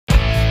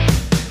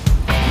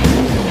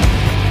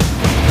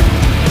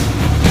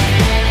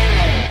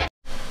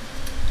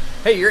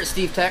Hey, you're at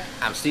Steve Tech.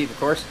 I'm Steve, of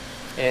course,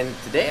 and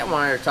today I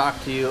wanted to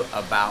talk to you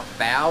about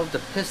valve to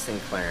piston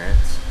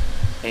clearance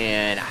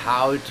and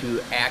how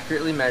to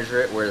accurately measure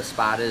it, where the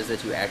spot is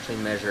that you actually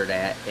measure it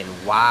at, and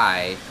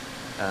why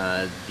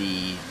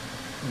the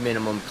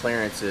minimum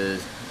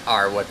clearances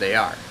are what they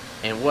are,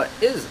 and what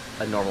is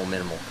a normal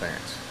minimal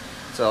clearance.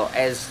 So,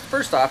 as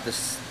first off,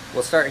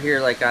 we'll start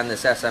here like on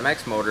this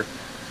SMX motor,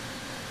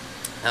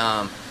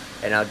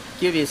 and I'll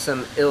give you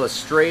some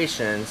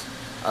illustrations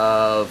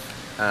of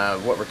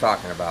what we're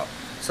talking about.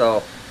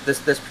 So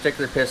this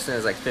particular piston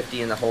is like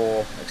 50 in the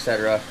hole,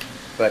 etc.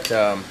 But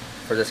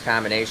for this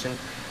combination,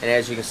 and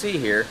as you can see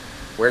here,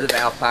 where the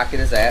valve pocket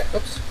is at,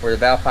 where the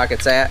valve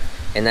pocket's at,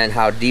 and then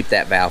how deep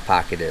that valve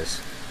pocket is.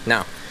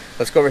 Now,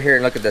 let's go over here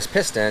and look at this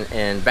piston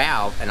and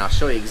valve, and I'll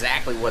show you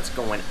exactly what's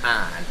going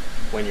on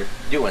when you're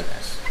doing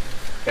this.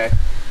 Okay,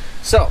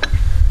 so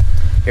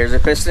here's our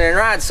piston and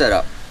rod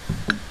setup.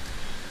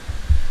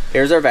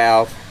 Here's our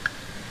valve.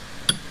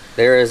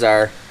 There is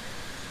our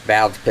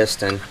valve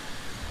piston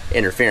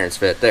interference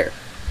fit there.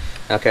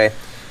 Okay,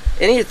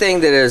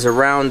 anything that is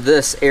around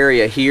this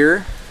area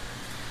here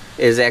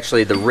is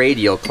actually the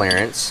radial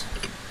clearance.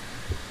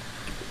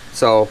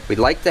 So we'd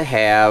like to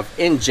have,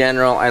 in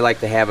general, I like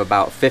to have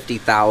about 50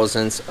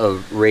 thousandths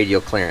of radial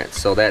clearance.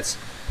 So that's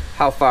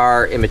how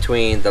far in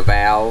between the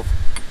valve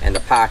and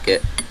the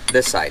pocket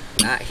this side,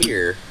 not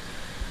here,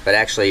 but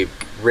actually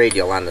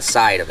radial on the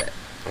side of it.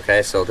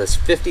 Okay, so this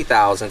 50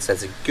 thousandths,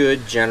 that's a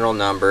good general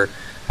number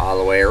all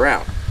the way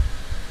around.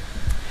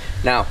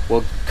 Now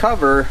we'll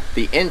cover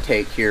the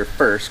intake here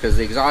first, because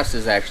the exhaust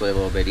is actually a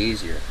little bit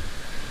easier,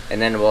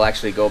 and then we'll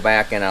actually go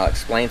back and I'll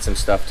explain some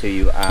stuff to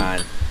you on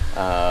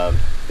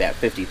that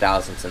 50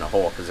 thousandths in a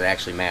hole, because it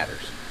actually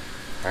matters.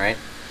 Alright,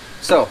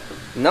 so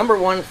number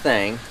one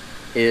thing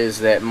is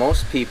that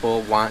most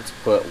people want to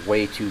put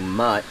way too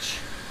much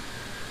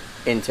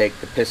intake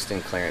to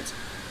piston clearance,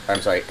 or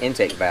I'm sorry,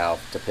 intake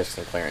valve to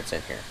piston clearance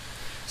in here.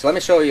 So let me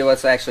show you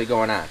what's actually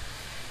going on.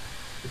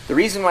 The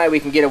reason why we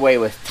can get away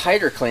with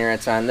tighter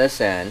clearance on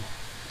this end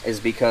is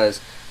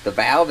because the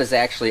valve is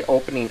actually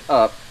opening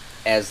up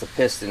as the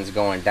piston's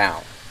going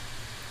down.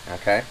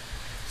 Okay,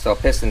 so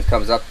piston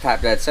comes up top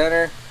dead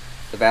center,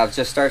 the valve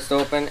just starts to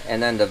open,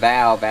 and then the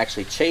valve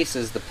actually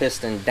chases the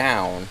piston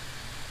down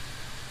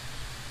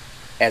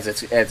as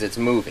it's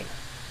moving.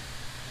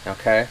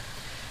 Okay,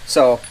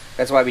 so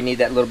that's why we need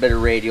that little bit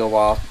of radial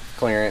wall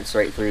clearance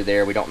right through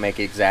there. We don't make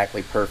it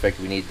exactly perfect,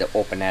 we need to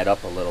open that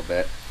up a little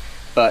bit.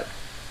 But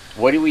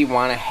what do we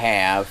want to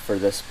have for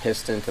this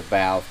piston to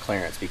valve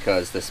clearance?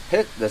 Because this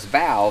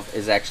valve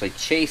is actually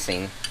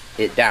chasing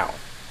it down.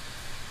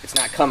 It's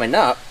not coming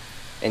up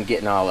and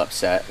getting all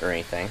upset or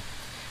anything.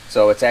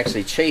 So it's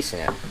actually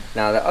chasing it.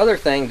 Now the other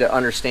thing to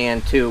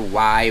understand too,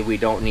 why we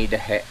don't need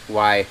to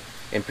why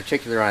in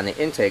particular on the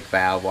intake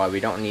valve, why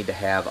we don't need to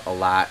have a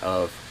lot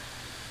of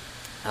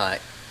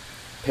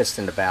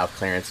piston to valve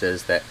clearance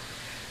is that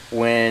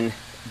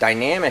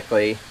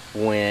dynamically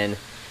when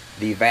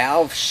the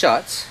valve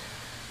shuts,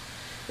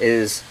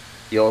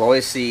 you'll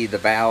always see the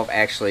valve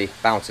actually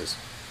bounces.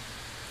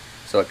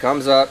 So it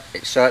comes up,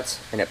 it shuts,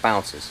 and it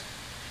bounces.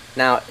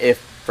 Now if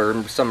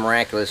for some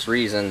miraculous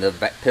reason the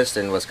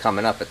piston was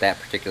coming up at that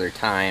particular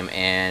time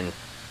and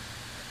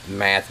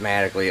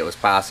mathematically it was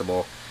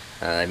possible,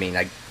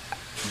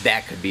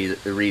 that could be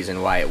the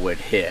reason why it would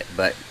hit,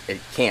 but it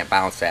can't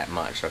bounce that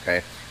much.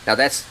 Okay, now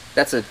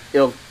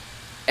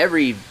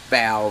every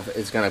valve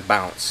is going to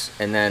bounce,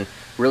 and then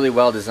really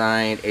well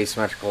designed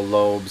asymmetrical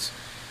lobes,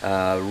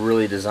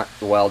 really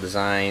well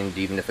designed,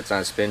 even if it's on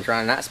a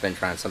spintron, not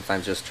spintron,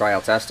 sometimes just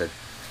trial tested.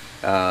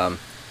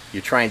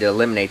 You're trying to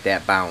eliminate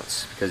that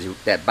bounce, because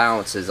that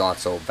bounce is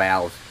also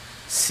valve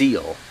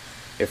seal.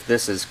 If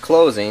this is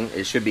closing,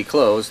 it should be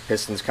closed,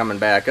 piston's coming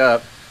back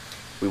up,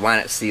 we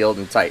want it sealed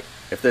and tight.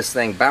 If this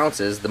thing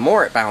bounces, the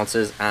more it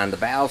bounces on the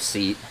valve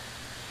seat,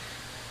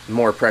 the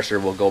more pressure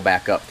will go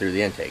back up through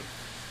the intake.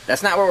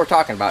 That's not what we're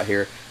talking about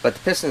here, but the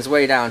piston's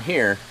way down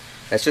here.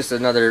 That's just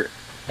another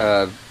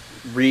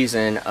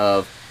reason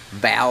of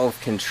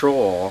valve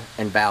control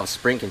and valve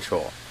spring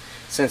control.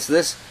 Since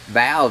this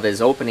valve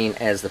is opening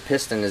as the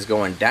piston is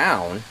going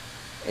down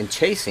and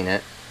chasing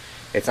it,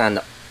 it's on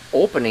the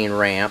opening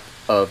ramp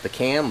of the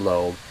cam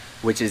lobe,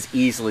 which is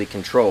easily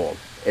controlled.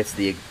 It's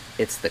the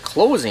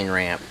closing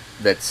ramp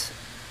that's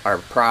our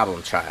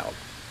problem child.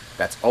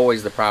 That's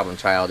always the problem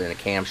child in a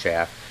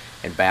camshaft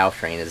and valve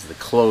train, is the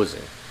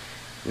closing,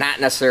 not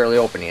necessarily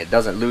opening. It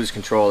doesn't lose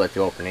control at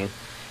the opening.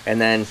 And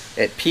then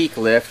at peak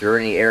lift or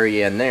any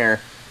area in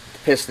there, the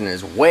piston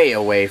is way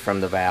away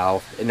from the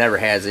valve. It never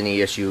has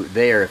any issue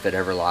there if it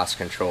ever lost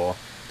control.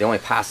 The only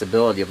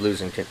possibility of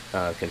losing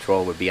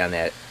control would be on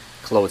that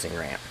closing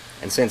ramp.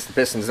 And since the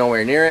piston's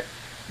nowhere near it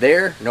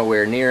there,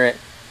 nowhere near it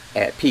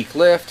at peak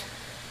lift,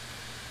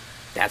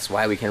 that's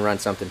why we can run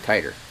something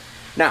tighter.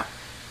 Now,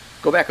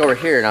 go back over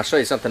here and I'll show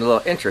you something a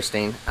little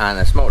interesting on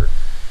this motor.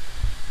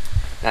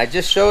 Now, I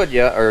just showed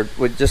you,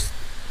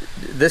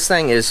 this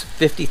thing is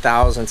 50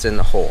 thousandths in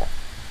the hole.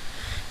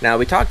 Now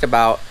we talked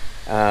about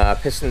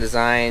piston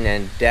design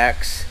and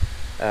decks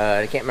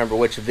I can't remember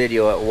which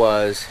video it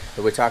was,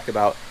 but we talked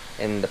about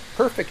in the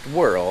perfect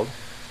world,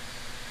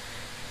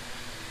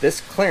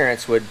 this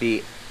clearance would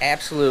be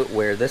absolute,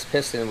 where this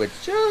piston would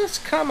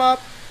just come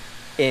up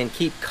and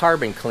keep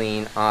carbon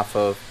clean off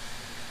of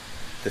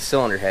the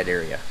cylinder head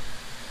area.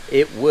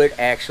 It would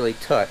actually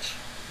touch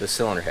the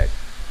cylinder head.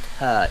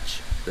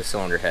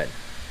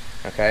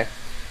 Okay?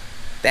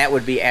 That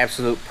would be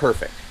absolute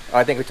perfect. Oh,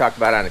 I think we talked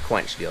about it on a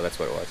quench deal, that's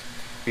what it was.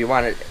 If you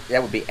wanted,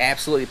 that would be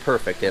absolutely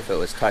perfect if it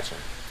was touching.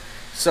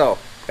 So,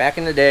 back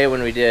in the day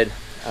when we did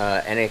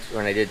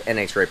when I did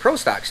NHRA Pro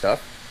Stock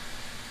stuff,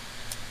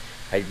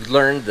 I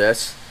learned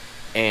this,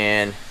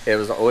 and it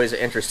was always an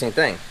interesting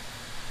thing.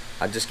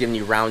 I'm just giving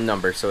you round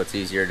numbers so it's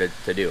easier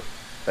to do.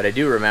 But I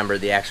do remember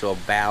the actual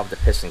valve to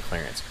piston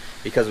clearance,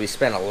 because we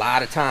spent a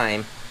lot of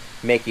time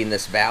making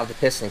this valve to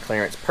piston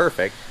clearance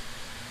perfect.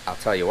 I'll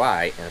tell you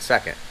why in a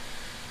second.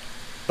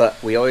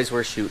 But we always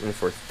were shooting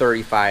for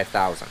 35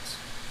 thousandths.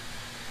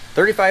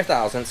 35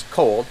 thousandths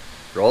cold,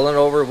 rolling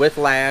over with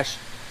lash,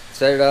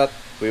 set it up.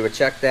 We would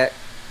check that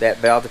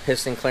valve to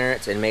piston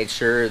clearance and made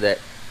sure that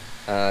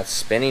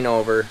spinning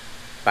over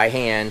by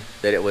hand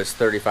that it was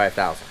 35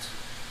 thousandths.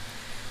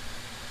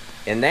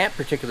 In that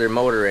particular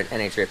motor in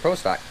NHRA Pro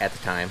Stock at the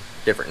time,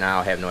 different now,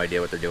 I have no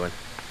idea what they're doing,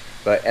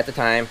 but at the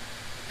time,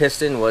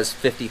 piston was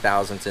 50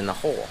 thousandths in the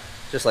hole,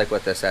 just like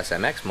what this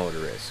SMX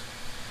motor is.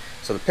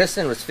 So the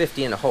piston was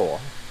 50 in the hole.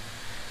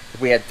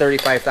 We had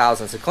 35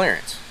 thousandths of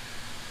clearance.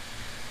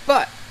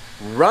 But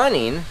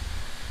running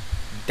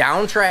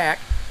down track,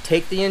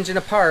 take the engine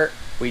apart,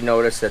 we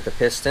noticed that the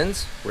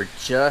pistons were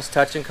just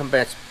touching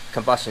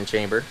combustion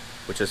chamber,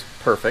 which is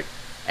perfect,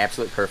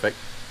 absolute perfect.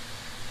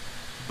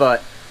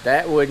 But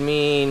that would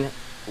mean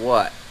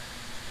what?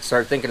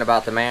 Start thinking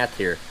about the math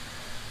here.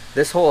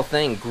 This whole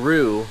thing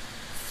grew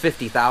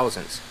 50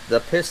 thousandths. The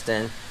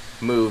piston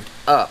moved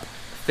up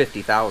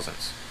 50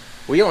 thousandths.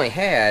 We only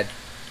had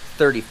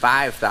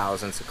 35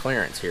 thousandths of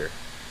clearance here.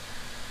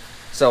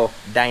 So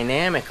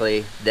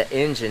dynamically, the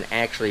engine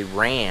actually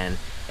ran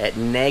at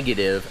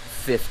negative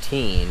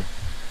 15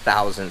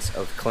 thousandths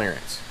of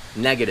clearance.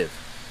 Negative.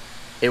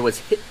 It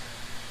was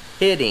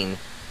hitting,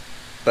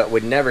 but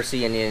would never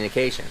see any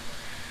indication,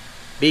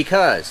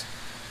 because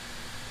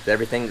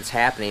everything that's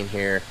happening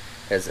here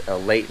has a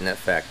latent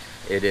effect.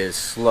 It is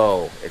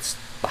slow. It's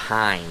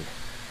behind.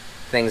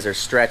 Things are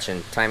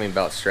stretching. Timing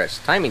belt stretch.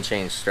 Timing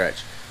chain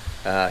stretch.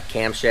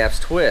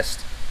 Camshafts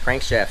twist.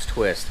 Crankshafts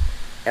twist.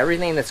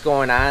 Everything that's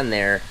going on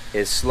there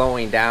is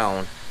slowing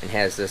down and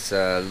has this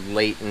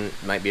latent,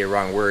 might be a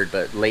wrong word,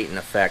 but latent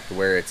effect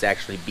where it's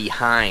actually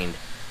behind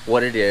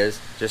what it is,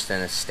 just in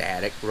a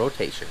static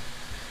rotation.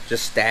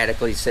 Just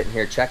statically sitting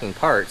here checking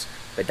parts,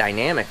 but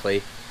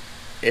dynamically,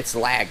 it's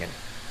lagging.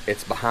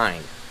 It's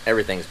behind.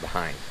 Everything's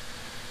behind.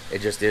 It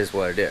just is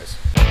what it is.